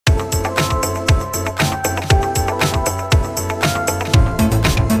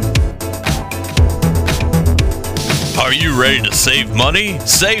Are you ready to save money,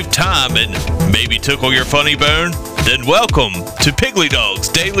 save time, and maybe tickle your funny bone? Then welcome to Piggly Dog's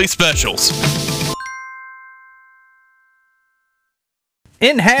Daily Specials.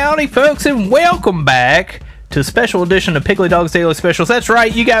 And howdy, folks, and welcome back to a special edition of Piggly Dog's Daily Specials. That's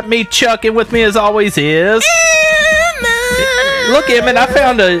right, you got me, Chuck, and with me as always is... Look, Emmett, I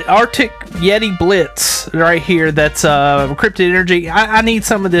found an Arctic Yeti Blitz right here that's Cryptid Energy. I need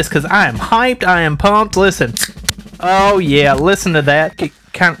some of this because I am hyped, I am pumped. Listen. Oh, yeah, listen to that.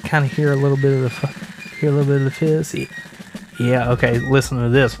 Kind of hear a little bit of the fizz. Yeah, okay, listen to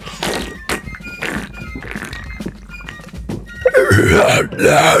this.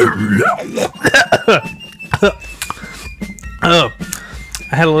 Oh,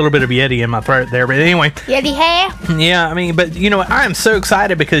 I had a little bit of Yeti in my throat there, but anyway. Yeti hair? Yeah, I mean, but you know what? I am so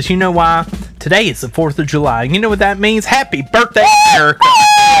excited because you know why? Today is the 4th of July. You know what that means? Happy birthday, America!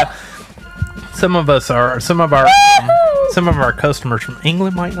 Some of our customers from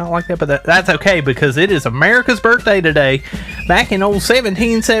England might not like that, but that's okay because it is America's birthday today. Back in old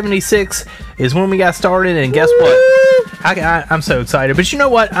 1776 is when we got started, and guess what? I'm so excited. But you know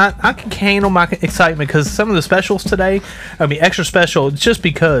what? I can handle my excitement because some of the specials today, I mean, extra special, just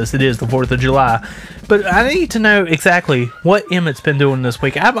because it is the 4th of July. But I need to know exactly what Emmett's been doing this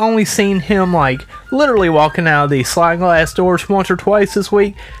week. I've only seen him, like, literally walking out of the sliding glass doors once or twice this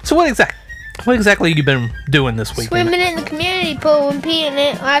week. So what exactly have you been doing this week? Swimming in the community pool and peeing in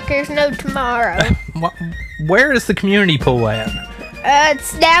it like there's no tomorrow. Where is the community pool at?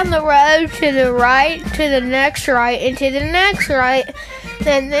 It's down the road to the right, to the next right, and to the next right,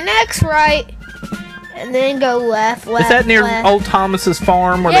 then the next right, and then go left. Is that near old Thomas's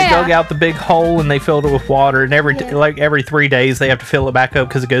farm where they dug out the big hole and they filled it with water, and every 3 days they have to fill it back up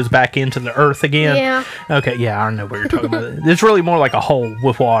because it goes back into the earth again? Yeah. Okay, yeah, I know what you're talking about. It's really more like a hole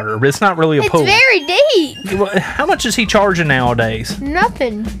with water, but it's not really a pool. It's very deep. How much is he charging nowadays?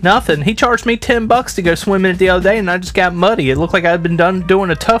 Nothing. He charged me $10 to go swimming it the other day, and I just got muddy. It looked like I'd been doing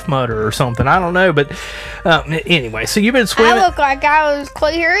a Tough Mudder or something. I don't know, but anyway, so you've been swimming. I look like I was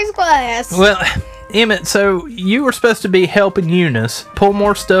clear as glass. Well, Emmett, so you were supposed to be helping Eunice pull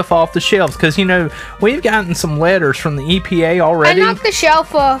more stuff off the shelves because, you know, we've gotten some letters from the EPA already. I knocked the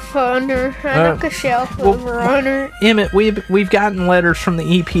shelf off under. Knocked the shelf over under. Emmett, we've gotten letters from the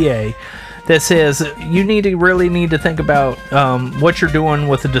EPA that says you really need to think about what you're doing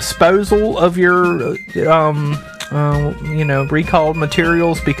with the disposal of your recalled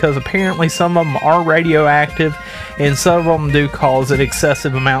materials, because apparently some of them are radioactive and some of them do cause an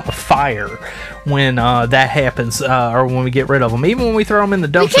excessive amount of fire when that happens, or when we get rid of them. Even when we throw them in the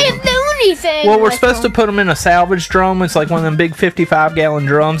dumpster. We can't do anything. Well, we're supposed to put them in a salvage drum. It's like one of them big 55-gallon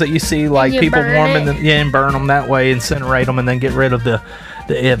drums that you see, like people warming them, and burn them that way, incinerate them, and then get rid of the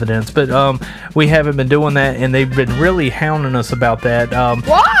evidence. But we haven't been doing that, and they've been really hounding us about that.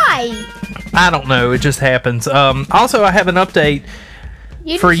 Why? I don't know. It just happens. Also, I have an update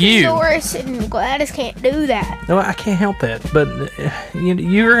for you. Doris and Gladys can't do that. No, I can't help that. But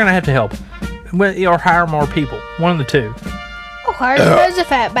you're going to have to help. Or hire more people. One of the two. I'll hire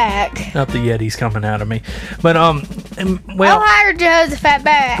Jehoshaphat back. Up the Yeti's coming out of me. But, I'll hire Jehoshaphat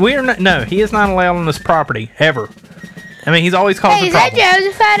back. No, he is not allowed on this property. Ever. I mean, he's always caused a problem. Is that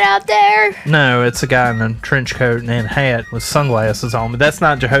Jehoshaphat out there? No, it's a guy in a trench coat and hat with sunglasses on, but that's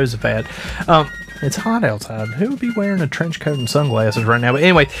not Jehoshaphat. It's hot outside. Who would be wearing a trench coat and sunglasses right now? But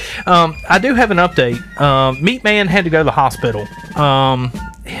anyway, I do have an update. Meat Man had to go to the hospital.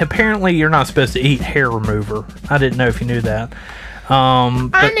 Apparently, you're not supposed to eat hair remover. I didn't know if you knew that. I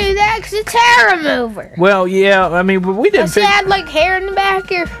knew that because it's hair remover. Well, yeah, I mean, but we didn't. You had like hair in the back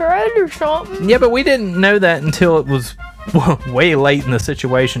of your throat or something. Yeah, but we didn't know that until it was way late in the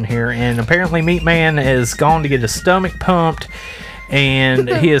situation here, and apparently Meat Man has gone to get his stomach pumped, and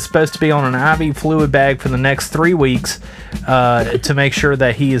he is supposed to be on an IV fluid bag for the next 3 weeks to make sure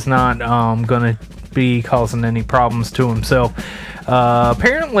that he is not going to be causing any problems to himself.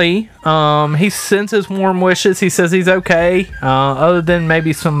 Apparently, he sends his warm wishes. He says he's okay, other than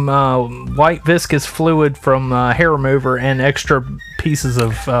maybe some white viscous fluid from hair remover and extra pieces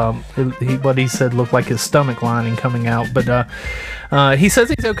of what he said looked like his stomach lining coming out. But he says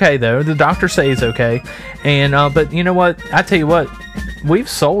he's okay, though. The doctors say he's okay. And but you know what? I tell you what, we've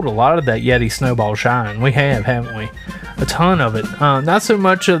sold a lot of that Yeti Snowball Shine. We have, haven't we? A ton of it. Not so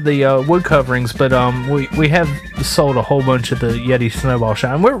much of the wood coverings, but we have sold a whole bunch of the Yeti Snowball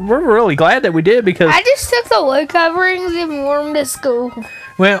Shine. We're really glad that we did, because I just took the wood coverings and wore them to school.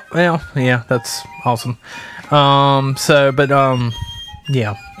 Well, yeah, that's awesome.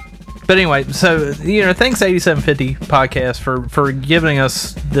 Yeah. But anyway, so thanks 8750 podcast for giving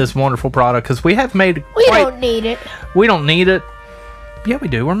us this wonderful product, because we have made. We don't need it. We don't need it. Yeah, we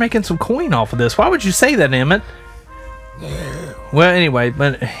do. We're making some coin off of this. Why would you say that, Emmett? Well, anyway,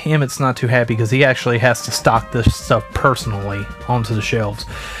 but Emmett's not too happy because he actually has to stock this stuff personally onto the shelves.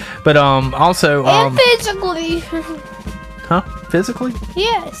 But also And physically. huh? Physically?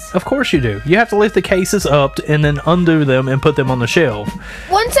 Yes. Of course you do. You have to lift the cases up and then undo them and put them on the shelf.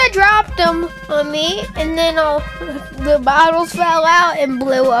 Once I dropped them on me, and then the bottles fell out and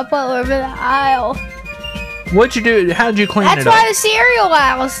blew up all over the aisle. What'd you do? How'd you clean That's it up? why the cereal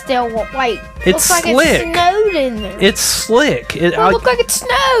aisle is still It's looks like slick. it snowed in there. It's slick. It Look like it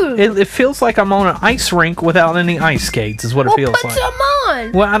snowed. it feels like I'm on an ice rink without any ice skates, is what it feels put like. some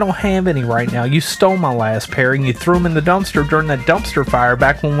on. Well, I don't have any right now. You stole my last pair and you threw them in the dumpster during that dumpster fire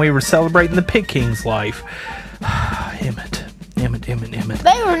back when we were celebrating the Pig King's life. Emmett. They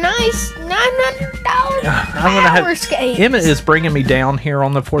were nice. $900 power skates. Emmett is bringing me down here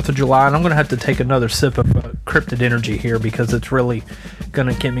on the 4th of July, and I'm going to have to take another sip of Cryptid Energy here because it's really going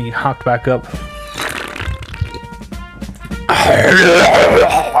to get me hocked back up.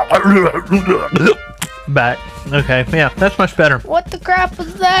 Back. Okay, yeah, that's much better. What the crap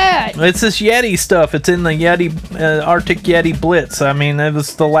was that? It's this Yeti stuff. It's in the Yeti Arctic Yeti Blitz. I mean, it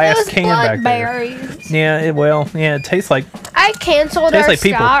was the last Those can back there. bloodberries. Yeah, it tastes like. I canceled Tastes our like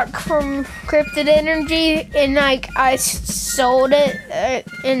people. stock from Cryptid Energy, and I sold it,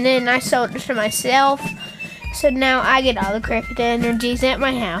 and then I sold it to myself. So now I get all the Cryptid Energies at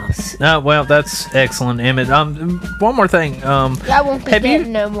my house. Well, that's excellent, Emmett. One more thing. I won't be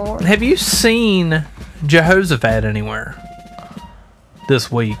getting no more. Have you seen Jehoshaphat anywhere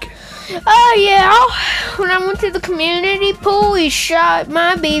this week? Oh yeah, when I went to the community pool, he shot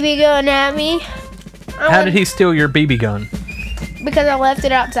my BB gun at me. How did he steal your BB gun? Because I left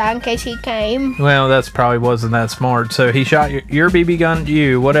it outside in case he came. Well, that's probably wasn't that smart. So he shot your BB gun at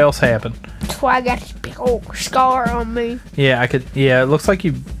you. What else happened? That's why I got this big old scar on me. Yeah, it looks like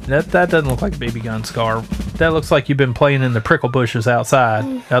you. That doesn't look like a BB gun scar. That looks like you've been playing in the prickle bushes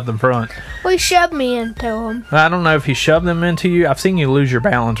outside, out in front. Well, he shoved me into him. I don't know if he shoved them into you. I've seen you lose your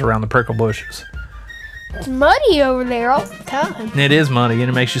balance around the prickle bushes. It's muddy over there all the time. It is muddy, and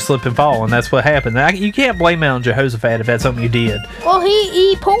it makes you slip and fall, and that's what happened. You can't blame it on Jehoshaphat if that's something you did. Well,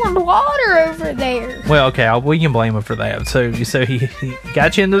 he poured water over there. Well, okay, we can blame him for that. So he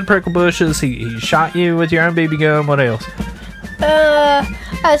got you into the prickle bushes. He shot you with your own BB gun. What else?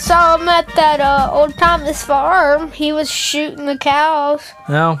 I saw him at that old Thomas farm. He was shooting the cows.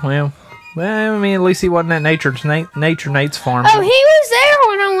 Oh, well, I mean, at least he wasn't at Nature Nate's farm. Oh, he was there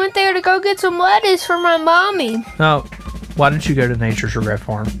when I went there to go get some lettuce for my mommy. Oh, why did you go to Nature's Regret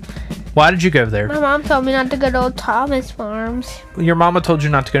Farm? Why did you go there? My mom told me not to go to old Thomas farms. Your mama told you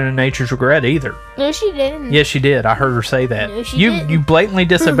not to go to Nature's Regret either. No, she didn't. Yes, she did. I heard her say that. No, she you didn't. you blatantly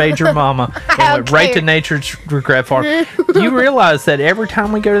disobeyed your mama and I went don't right to care. Nature's Regret Farm. You realize that every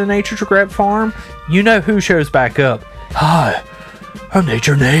time we go to the Nature's Regret Farm, you know who shows back up. Hi, I'm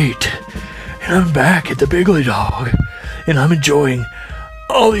Nature Nate, and I'm back at the Biggly Dog, and I'm enjoying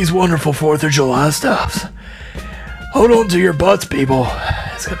all these wonderful 4th of July stuffs. Hold on to your butts, people.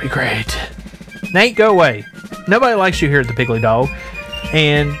 It's gonna be great. Nate, go away. Nobody likes you here at the Biggly Dog.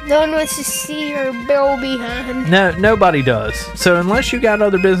 And No one wants to see your bill behind. no, nobody does. So unless you got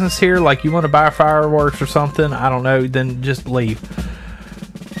other business here, like you want to buy fireworks or something, I don't know, then just leave.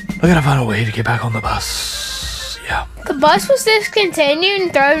 I gotta find a way to get back on the bus. Yeah. The bus was discontinued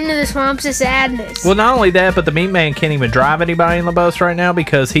and thrown into the swamps of sadness. Well, not only that, but the meat man can't even drive anybody in the bus right now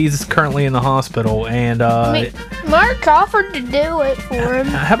because he's currently in the hospital. And Mark offered to do it for him.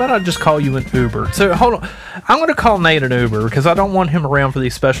 how about I just call you an Uber? So hold on, I'm gonna call Nate an Uber because I don't want him around for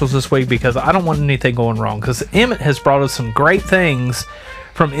these specials this week because I don't want anything going wrong. Because Emmett has brought us some great things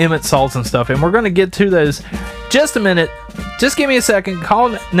from Emmett Salts and stuff, and we're gonna get to those just a minute. Just give me a second.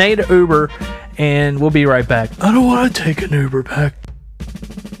 Call Nate an Uber, and we'll be right back. I don't want to take an Uber back.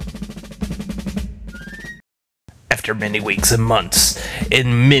 After many weeks and months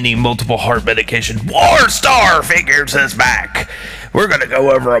and many multiple heart medication, Warstar Figures is back. We're going to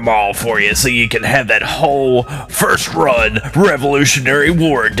go over them all for you so you can have that whole first run Revolutionary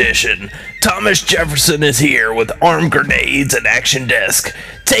War edition. Thomas Jefferson is here with armed grenades and action disc.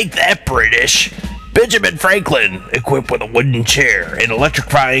 Take that, British. Benjamin Franklin, equipped with a wooden chair and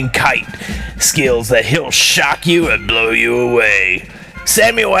electrifying kite. Skills that he'll shock you and blow you away.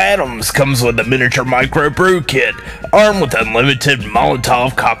 Samuel Adams comes with a miniature micro brew kit, armed with unlimited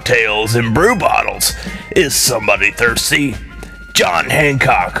Molotov cocktails and brew bottles. Is somebody thirsty? John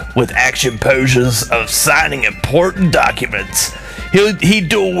Hancock with action poses of signing important documents. He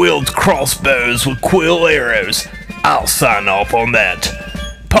dual wields crossbows with quill arrows. I'll sign off on that.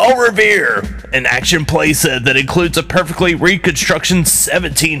 Paul Revere, an action playset that includes a perfectly reconstruction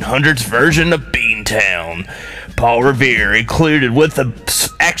 1700s version of Beantown. Paul Revere included with the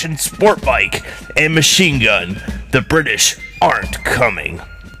action sport bike and machine gun. The British aren't coming.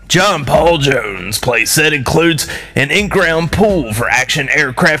 John Paul Jones playset includes an in-ground pool for action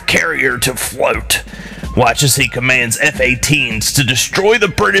aircraft carrier to float. Watch as he commands F-18s to destroy the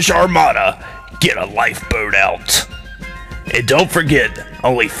British Armada. Get a lifeboat out. And don't forget,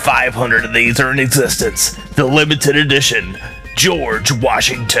 only 500 of these are in existence. The limited edition, George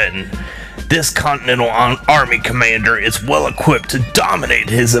Washington. This Continental Army commander is well equipped to dominate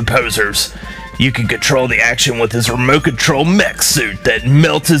his opposers. You can control the action with his remote control mech suit that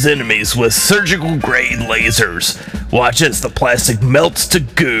melts his enemies with surgical grade lasers. Watch as the plastic melts to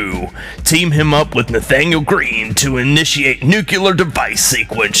goo. Team him up with Nathaniel Green to initiate nuclear device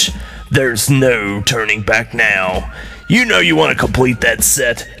sequence. There's no turning back now. You know you want to complete that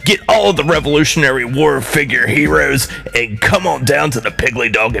set. Get all of the Revolutionary War figure heroes and come on down to the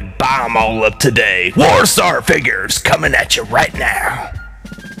Piggly Dog and buy them all up today. War Star figures coming at you right now.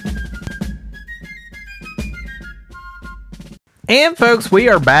 And folks, we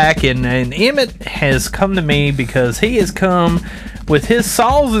are back, and Emmett has come to me because he has come with his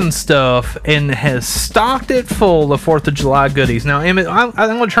saws and stuff and has stocked it full of 4th of July goodies. Now, Emmett, I'm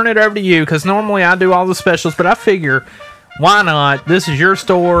going to turn it over to you because normally I do all the specials, but I figure, why not? This is your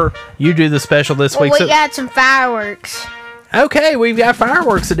store. You do the special this week. We got some fireworks. Okay, we've got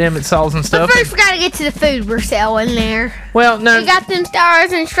fireworks at Emmett Saws and stuff. But first, we got to get to the food we're selling there. Well, no. We got them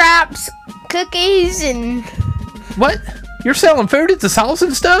stars and stripes, cookies, and... What? You're selling food at the Saws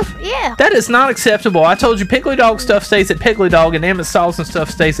and stuff? Yeah. That is not acceptable. I told you Piggly Dog stuff stays at Piggly Dog and Emmett Saws and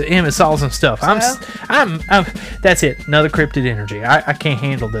stuff stays at Emmett Saws and stuff. I'm that's it. Another cryptid energy. I can't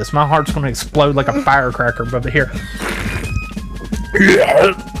handle this. My heart's going to explode like a firecracker over here.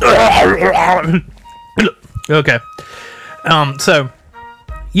 Okay. So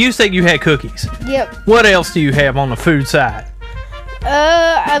you said you had cookies. Yep. What else do you have on the food side?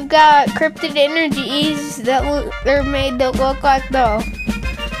 I've got cryptid energies that they're made to look like the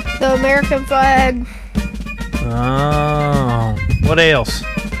American flag. Oh. What else?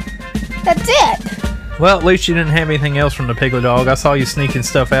 That's it. Well, at least you didn't have anything else from the Piggly Dog. I saw you sneaking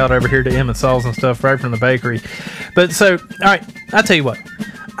stuff out over here to Emmett Saws and stuff right from the bakery. But so, all right, I'll tell you what.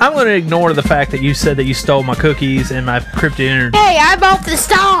 I'm going to ignore the fact that you said that you stole my cookies and my cryptid energy. Hey, I bought the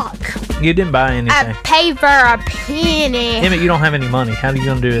stock. You didn't buy anything. I paid for a penny. Emmett, you don't have any money. How are you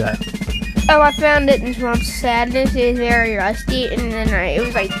going to do that? Oh, I found it in Swamps Sadness. It was very rusty, and then it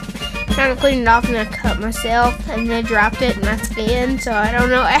was like trying to clean it off, and I cut myself, and then dropped it in my skin, so I don't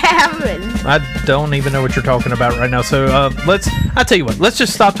know what happened. I don't even know what you're talking about right now. So I'll tell you what, let's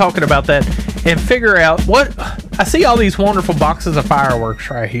just stop talking about that and figure out what. I see all these wonderful boxes of fireworks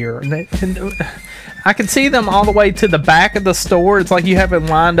right here, and I can see them all the way to the back of the store. It's like you have it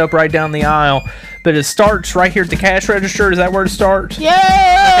lined up right down the aisle, but it starts right here at the cash register. Is that where it starts?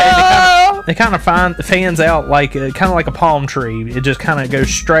 Yeah. Okay, they kind of fans out like kind of like a palm tree. It just kind of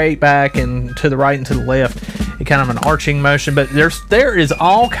goes straight back and to the right and to the left. It kind of an arching motion. But there is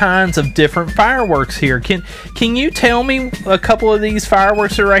all kinds of different fireworks here. Can you tell me a couple of these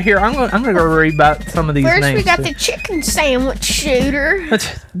fireworks that are right here? I'm gonna go read about some of these names. First, we got the chicken sandwich shooter.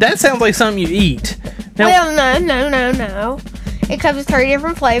 That sounds like something you eat. Now, well, no. It comes with 3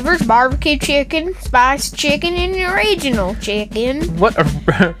 different flavors: barbecue chicken, spiced chicken, and original chicken. What?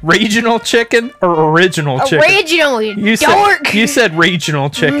 Regional chicken or original chicken? Original, you dork. You said regional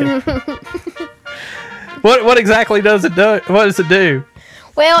chicken. What exactly does it do? What does it do?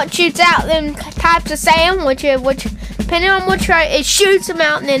 Well, it shoots out them types of sandwiches, which depending on which it shoots them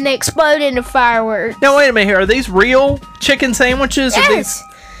out, and then they explode into fireworks. Now wait a minute here. Are these real chicken sandwiches? Yes.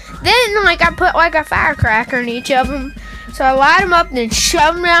 Then, I put a firecracker in each of them. So I light them up and then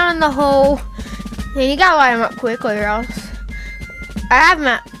shove them down in the hole. And you gotta light them up quickly or else.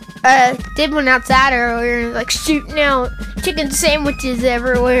 Did one outside earlier, shooting out chicken sandwiches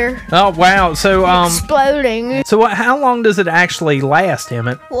everywhere. Oh wow! So exploding. So how long does it actually last,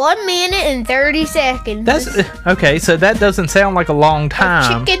 Emmett? 1 minute and 30 seconds. That's okay. So that doesn't sound like a long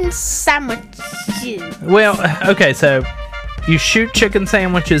time. Chicken sandwiches. Well, okay. So you shoot chicken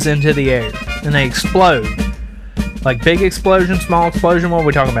sandwiches into the air and they explode. Like big explosion, small explosion. What are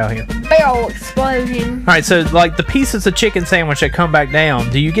we talking about here? Barrel explosion. All right, so like the pieces of chicken sandwich that come back down,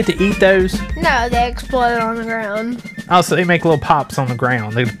 do you get to eat those? No, they explode on the ground. Oh, so they make little pops on the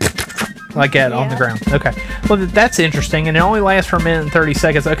ground. They like that on the ground. Okay. Well, that's interesting, and it only lasts for 1 minute and 30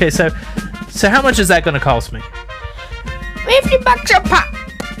 seconds. Okay, so how much is that going to cost me? $50 a pop.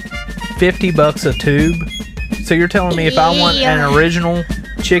 $50 a tube. So you're telling me if I want an original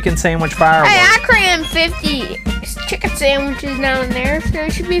chicken sandwich firework? Hey, I crammed 50 chicken sandwiches down there, so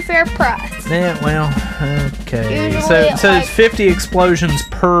it should be fair price. Yeah, well, okay. Usually So it's it's 50 explosions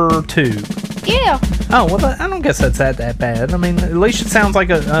per tube. Yeah. Oh, well, I don't guess that's that bad. I mean, at least it sounds like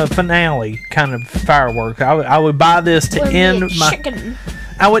a finale kind of firework. I would buy this to With end the my. chicken.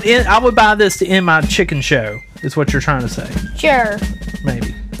 I would buy this to end my chicken show. Is what you're trying to say? Sure.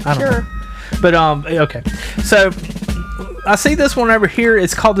 Maybe. I don't Sure. know. But okay. So I see this one over here.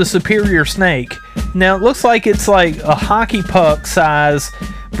 It's called the Superior Snake. Now it looks like it's like a hockey puck size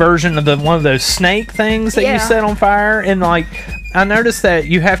version of one of those snake things that you Yeah. set on fire. And like I noticed that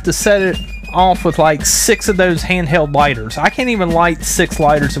you have to set it off with like 6 of those handheld lighters. I can't even light 6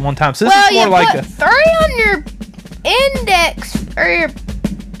 lighters at one time. So this Well, is more you like put 3 on your index or your.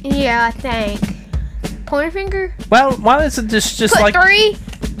 Yeah, I think. Pointer finger. well, why is it just Put like 3.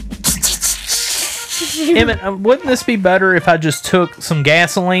 Emmett, wouldn't this be better if I just took some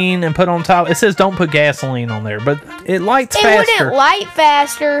gasoline and put on top? It says don't put gasoline on there, but it lights It faster. wouldn't light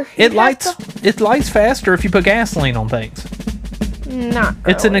faster. It You'd lights have it lights faster if you put gasoline on things. to- Not.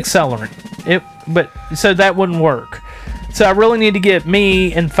 It's an really. accelerant. But so that wouldn't work. So I really need to get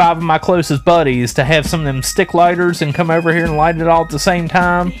me and 5 of my closest buddies to have some of them stick lighters and come over here and light it all at the same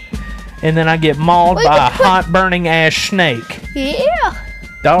time. And then I get mauled We by a could put- hot burning ash snake. Yeah.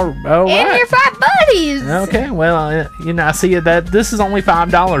 All And right. your 5 buddies. Okay, well, I see that this is only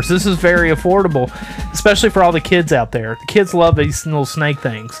 $5. This is very affordable, especially for all the kids out there. The kids love these little snake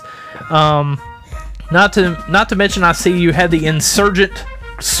things. Not to mention, I see you had the Insurgent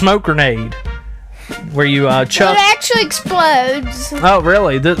smoke grenade, where you chuck. It actually explodes. Oh,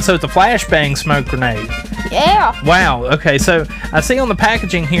 really? So it's a flashbang smoke grenade. Yeah. Wow. Okay, so I see on the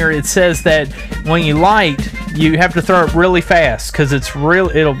packaging here it says that when you light, you have to throw it really fast because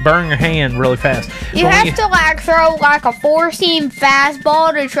it'll burn your hand really fast. You But when have to like throw like a 4-seam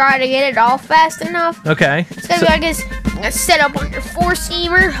fastball to try to get it off fast enough. Okay. So I guess set up on your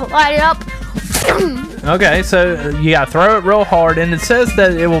 4-seamer, light it up. Okay, so you gotta throw it real hard, and it says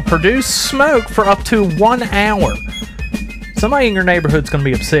that it will produce smoke for up to 1 hour. Somebody in your neighborhood's gonna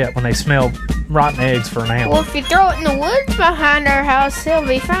be upset when they smell rotten eggs for an hour. Well, if you throw it in the woods behind our house, it'll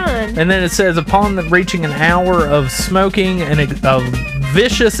be fine. And then it says upon reaching an hour of smoking, a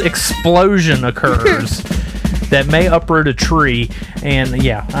vicious explosion occurs that may uproot a tree. And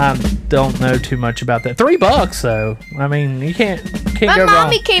yeah, I don't know too much about that. $3 though. I mean, you can't My go wrong.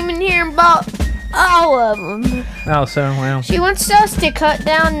 mommy came in here and bought all of them. Oh, so well. She wants us to cut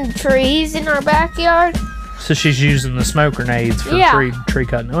down the trees in our backyard. So she's using the smoke grenades for Yeah. tree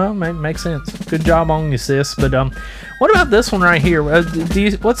cutting. Well, makes sense. Good job on you, sis. But what about this one right here?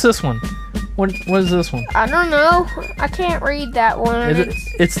 What's this one? What is this one? I don't know. I can't read that one.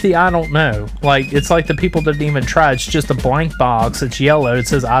 It's the I don't know. Like it's like the people didn't even try. It's just a blank box. It's yellow. It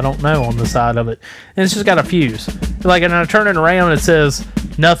says I don't know on the side of it, and it's just got a fuse. Like, and I turn it around, it says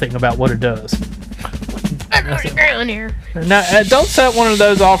nothing about what it does. Around here. Now, don't set one of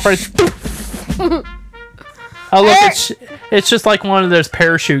those off right. Oh look, it's just like one of those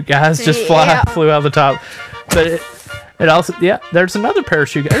parachute guys just Yeah. flew out the top. But it also there's another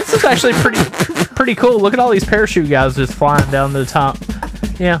parachute guy. This is actually pretty cool. Look at all these parachute guys just flying down to the top.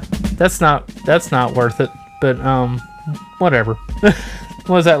 Yeah, that's not worth it. But whatever.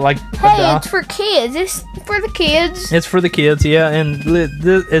 What is that like? Hey, it's for kids. It's for the kids. It's for the kids, yeah, and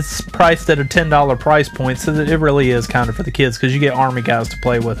it's priced at a $10 price point, so that it really is kind of for the kids because you get army guys to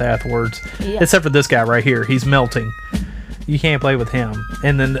play with afterwards. Yeah. Except for this guy right here, he's melting. You can't play with him.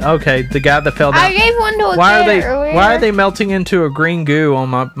 And then the guy that fell down. I gave one to a Why kid earlier. are they melting into a green goo on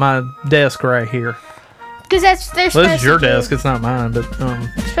my desk right here? Because they're Well, supposed this is your to do. desk, it's not mine, but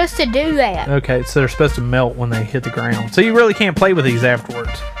Supposed to do that. okay, so they're supposed to melt when they hit the ground. So you really can't play with these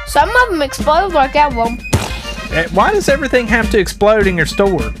afterwards. Some of them explode like that one. Why does everything have to explode in your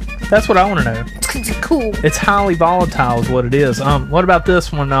store? That's what I want to know. It's cool. It's highly volatile is what it is. What about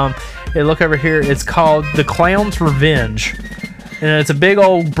this one? Look over here. It's called the Clown's Revenge. And it's a big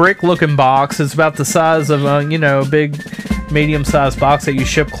old brick looking box. It's about the size of a big medium sized box that you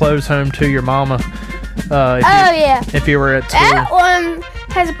ship clothes home to your mama. If you were at That school. one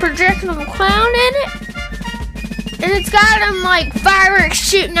has a projectile clown in it. And it's got them like fireworks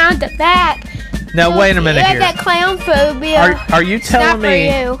shooting out the back. Now wait a minute You have here. that clown phobia. Are you telling for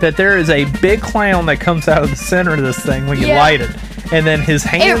me you. that there is a big clown that comes out of the center of this thing when you Yeah. light it, and then his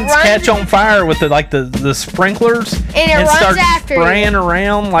hands runs- catch on fire with the sprinklers, And it runs starts after you. spraying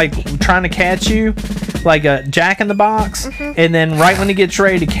around like trying to catch you, like a Jack in the Box, Mm-hmm. and then right when it gets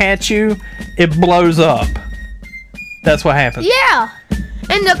ready to catch you, it blows up. That's what happens. Yeah.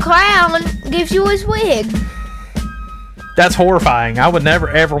 And the clown gives you his wig. That's horrifying. I would never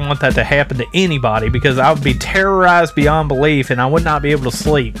ever want that to happen to anybody because I would be terrorized beyond belief and I would not be able to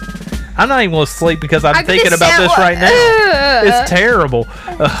sleep. I'm not even going to sleep because I'm thinking about this right now. It's terrible.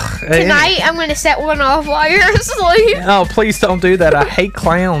 Ugh. Tonight, I'm going to set one off while you're asleep. Oh, please don't do that. I hate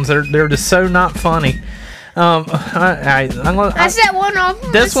clowns. They're just so not funny. I set one off.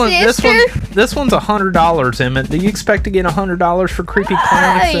 This one's $100, Emmett. Do you expect to get $100 for creepy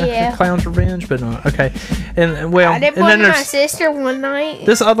clowns? Yeah. Clown's Revenge, but okay. And well, I did and one then to my there's sister one night.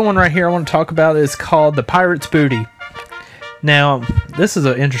 this other one right here. I want to talk about is called the Pirate's Booty. Now, this is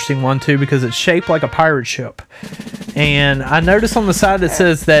an interesting one too because it's shaped like a pirate ship. And I noticed on the side it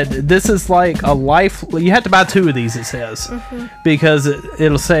says that this is like a life. You have to buy 2 of these, it says, because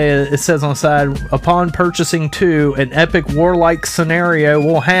it says on the side, upon purchasing 2, an epic warlike scenario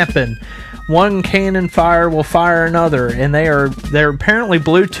will happen. One cannon fire will fire another, and they're apparently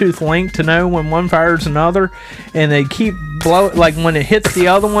Bluetooth linked to know when one fires another, and they keep like when it hits the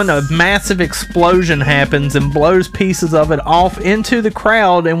other one, a massive explosion happens and blows pieces of it off into the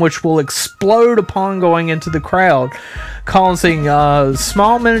crowd, and which will explode upon going into the crowd, causing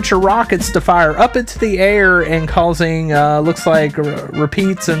small miniature rockets to fire up into the air and causing looks like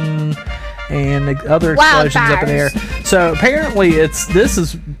repeats and other explosions up in the air. So apparently this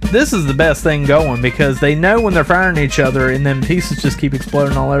is the best thing going because they know when they're firing each other and then pieces just keep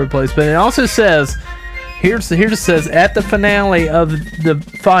exploding all over the place. But it also says here it says at the finale of the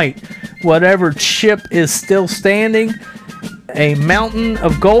fight, whatever ship is still standing, a mountain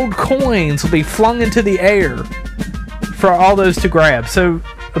of gold coins will be flung into the air for all those to grab. So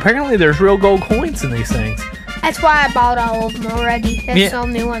apparently there's real gold coins in these things. That's why I bought all of them already. There's the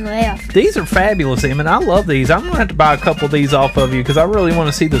only one left. These are fabulous, Eamon. I love these. I'm going to have to buy a couple of these off of you because I really want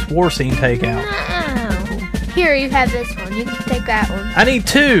to see this war scene take out. No. Here, you have this one. You can take that one. I need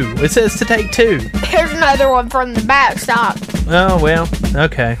 2. It says to take 2. Here's another one from the back. Stop. Oh, well,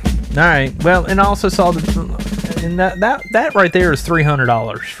 okay. All right. Well, and I also saw that right there is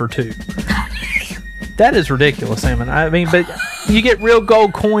 $300 for 2. That is ridiculous, Emmett. I mean, but you get real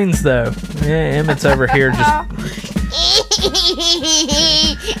gold coins, though. Yeah, Emmett's over here just...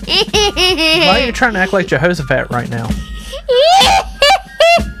 Why are you trying to act like Jehoshaphat right now?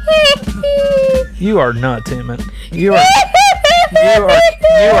 You are nuts, Emmett. You are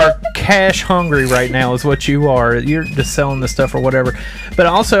cash hungry right now is what you are. You're just selling this stuff or whatever. But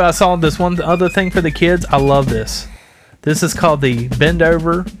also, I saw this one other thing for the kids. I love this. This is called the Bend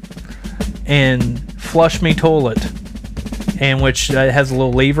Over and Flush Me Toilet, and which has a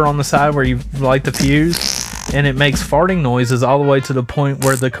little lever on the side where you light the fuse, and it makes farting noises all the way to the point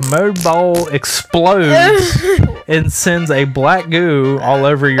where the commode bowl explodes and sends a black goo all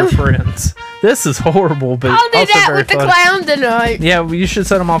over your friends. This is horrible, but I'll do also that very with the funny. clown tonight. Yeah, well, you should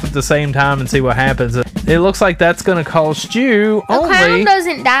set them off at the same time and see what happens. It looks like that's going to cost you The clown only...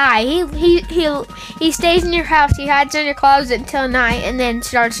 doesn't die. He stays in your house. He hides in your closet until night and then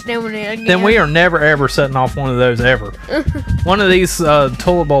starts doing it again. Then we are never ever setting off one of those ever. One of these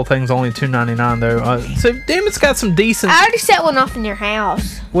toilet bowl things only $2.99 though. So damn, it's got some decent. I already set one off in your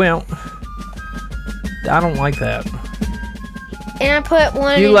house. Well, I don't like that. And I put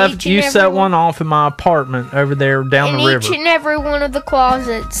one You in left. each and You every set one off in my apartment over there down the in river. each and every one of the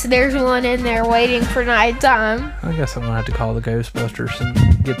closets. There's one in there waiting for nighttime. I guess I'm gonna have to call the Ghostbusters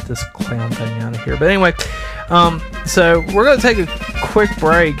and get this clown thing out of here. But anyway, so we're gonna take a quick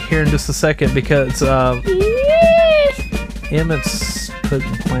break here in just a second because Emmett's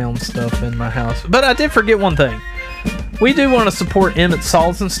putting clown stuff in my house. But I did forget one thing. We do want to support Emmett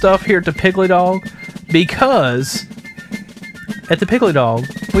Salts and stuff here at the Piggly Dog because at the Piggly Dog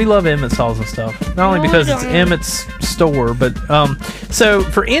we love Emmett Salts and stuff. Not only because it's Emmett's store, but so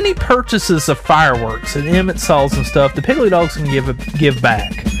for any purchases of fireworks and Emmett Salts and stuff, the Piggly Dog's can give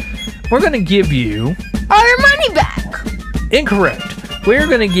back. We're gonna give you All your money back. incorrect. We're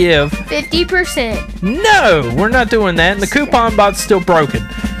gonna give 50%. No, we're not doing that, and the coupon bot's still broken.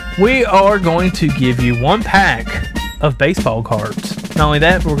 We are going to give you 1 pack of baseball cards. Not only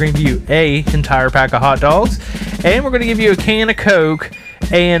that, but we're going to give you a entire pack of hot dogs, and we're going to give you a can of Coke.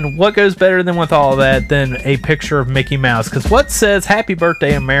 And what goes better than with all of that than a picture of Mickey Mouse? Because what says Happy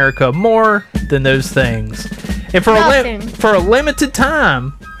Birthday America more than those things? And for a limited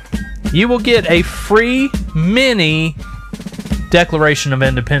time, you will get a free mini Declaration of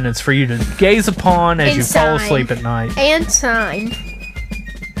Independence for you to gaze upon as you fall asleep at night. And sign.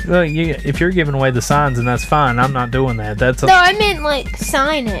 Well, if you're giving away the signs, then that's fine. I'm not doing that. No, I meant like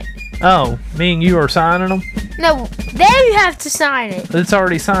sign it. Oh, me and you are signing them? No, they have to sign it. It's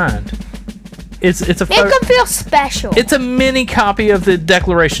already signed. It's a Make them feel special. It's a mini copy of the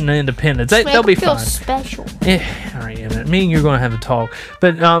Declaration of Independence. They'll be feel fine. special. All right, Emmett. Me and you're going to have a talk.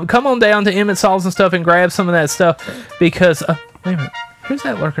 But come on down to Emmett Solves and stuff and grab some of that stuff because... wait a minute. Who's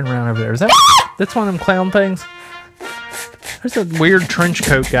that lurking around over there? Is that's one of them clown things? There's a weird trench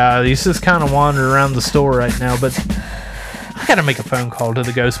coat guy. He's just kind of wandering around the store right now. But I got to make a phone call to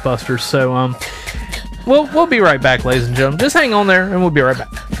the Ghostbusters. So we'll be right back, ladies and gentlemen. Just hang on there and we'll be right back.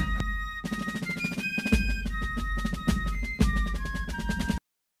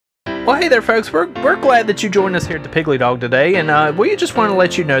 Well, hey there, folks. We're glad that you joined us here at the Piggly Dog today, and we just want to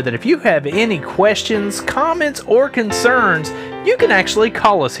let you know that if you have any questions, comments, or concerns, you can actually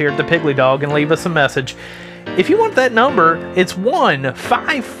call us here at the Piggly Dog and leave us a message. If you want that number, it's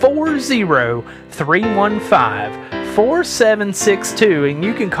 1-540-315-4762, and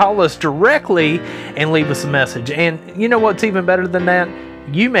you can call us directly and leave us a message. And you know what's even better than that?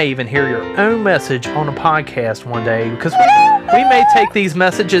 You may even hear your own message on a podcast one day because we may take these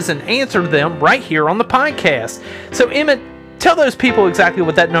messages and answer them right here on the podcast. So, Emmett, tell those people exactly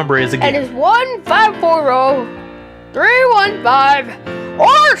what that number is again. It is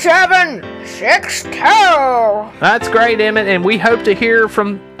 1-540-315-4762. That's great, Emmett, and we hope to hear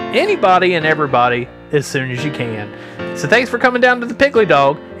from anybody and everybody as soon as you can. So thanks for coming down to the Piggly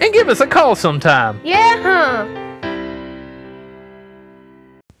Dog and give us a call sometime. Yeah,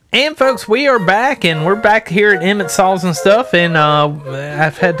 And folks, we are back, and we're back here at Emmett Solves and stuff, and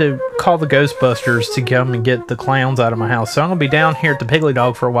I've had to call the Ghostbusters to come and get the clowns out of my house, so I'm going to be down here at the Piggly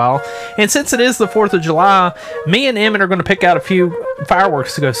Dog for a while. And since it is the 4th of July, me and Emmett are going to pick out a few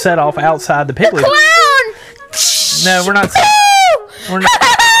fireworks to go set off outside the Piggly Dog. clown! No, we're not. We're not.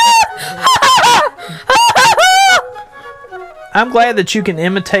 I'm glad that you can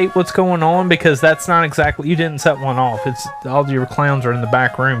imitate what's going on because that's not exactly, you didn't set one off. It's all your clowns are in the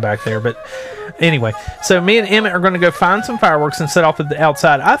back room back there. But anyway, so me and Emmett are going to go find some fireworks and set off at the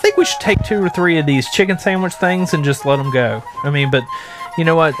outside. I think we should take 2 or 3 of these chicken sandwich things and just let them go. I mean, but you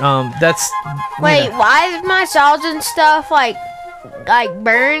know what? That's Wait, why is my sauce and stuff like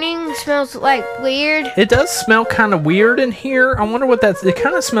burning? Smells like weird. It does smell kind of weird in here. I wonder what that's. It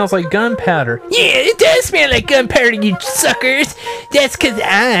kind of smells like gunpowder. Yeah, it does smell like gunpowder, you suckers. That's because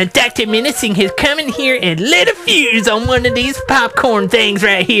Dr. Menacing has come in here and lit a fuse on one of these popcorn things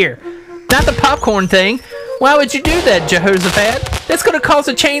right here. Not the popcorn thing. Why would you do that, Jehoshaphat? That's going to cause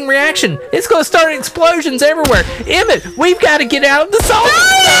a chain reaction. It's going to start explosions everywhere. Emmett, we've got to get out of the salt.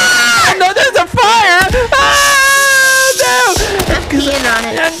 Oh, no, there's a fire. No. I'm peeing on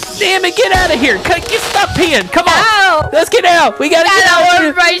it. Damn it, get out of here. Just stop peeing. Come on. No. Let's get out. We got to get out.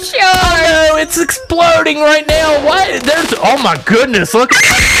 over my shirt. Oh, no, it's exploding right now. Why? Oh, my goodness. Look.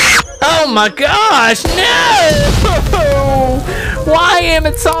 Oh, my gosh. No. Why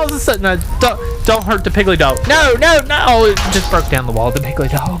Emmett Solves this? No, don't hurt the Piggly Dog. No. Oh, it just broke down the wall. The Piggly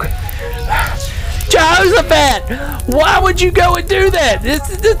Dog. Jehoshaphat, why would you go and do that? It's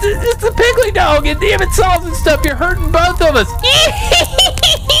the Piggly Dog and Emmett Solves and stuff. You're hurting both of us.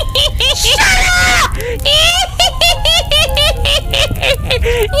 Shut up!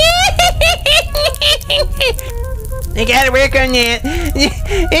 I gotta work on that.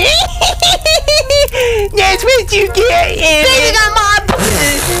 That's what you get, Emmett.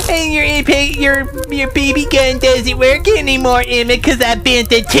 And your BB gun doesn't work anymore, Emmett, because I bent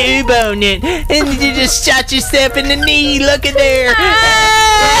the tube on it. And you just shot yourself in the knee. Look at there.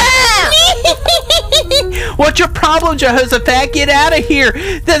 What's your problem, Jehoshaphat? Get out of here.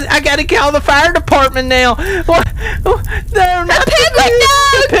 I gotta call the fire department now. What? Oh, no, not the Piggly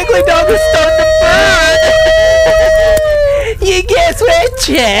Dog. The Piggly Dog is starting to burn. You guess what,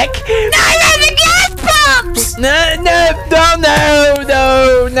 Chuck? the gas pumps. No,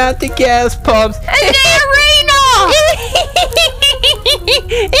 not the gas pumps.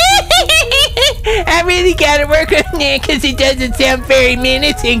 I really gotta work on that because it doesn't sound very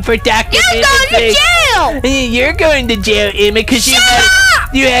menacing for Dr. Menacing. You're going to jail, Emmett, because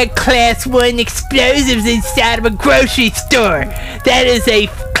you had class 1 explosives inside of a grocery store. That is a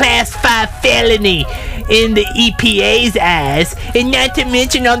class 5 felony in the EPA's eyes. And not to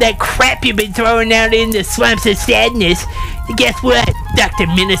mention all that crap you've been throwing out in the swamps of sadness. Guess what? Dr.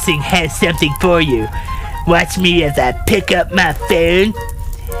 Menacing has something for you. Watch me as I pick up my phone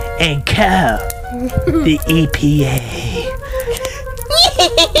and call the EPA.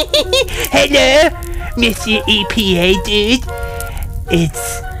 Hello, Mr. EPA dude.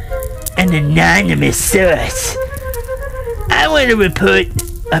 It's an anonymous source. I want to report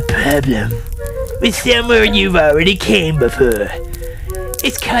a problem with somewhere you've already came before.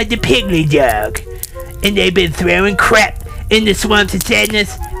 It's called the Piggly Dog, and they've been throwing crap in the swamps of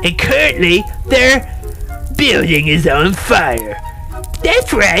sadness and currently their building is on fire.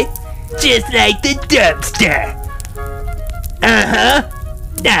 That's right, just like the dumpster.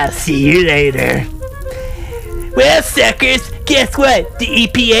 I'll see you later. Well, suckers, guess what? The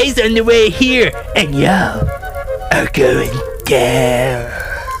EPA's on the way here, and y'all are going down.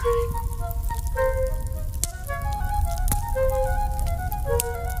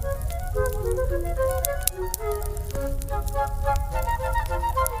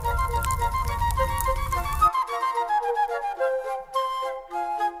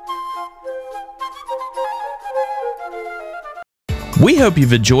 We hope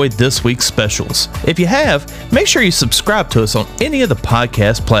you've enjoyed this week's specials. If you have, make sure you subscribe to us on any of the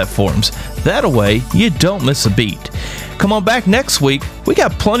podcast platforms. That way, you don't miss a beat. Come on back next week. We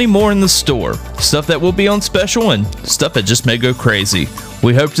got plenty more in the store. Stuff that will be on special and stuff that just may go crazy.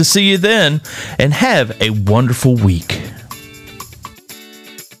 We hope to see you then, and have a wonderful week.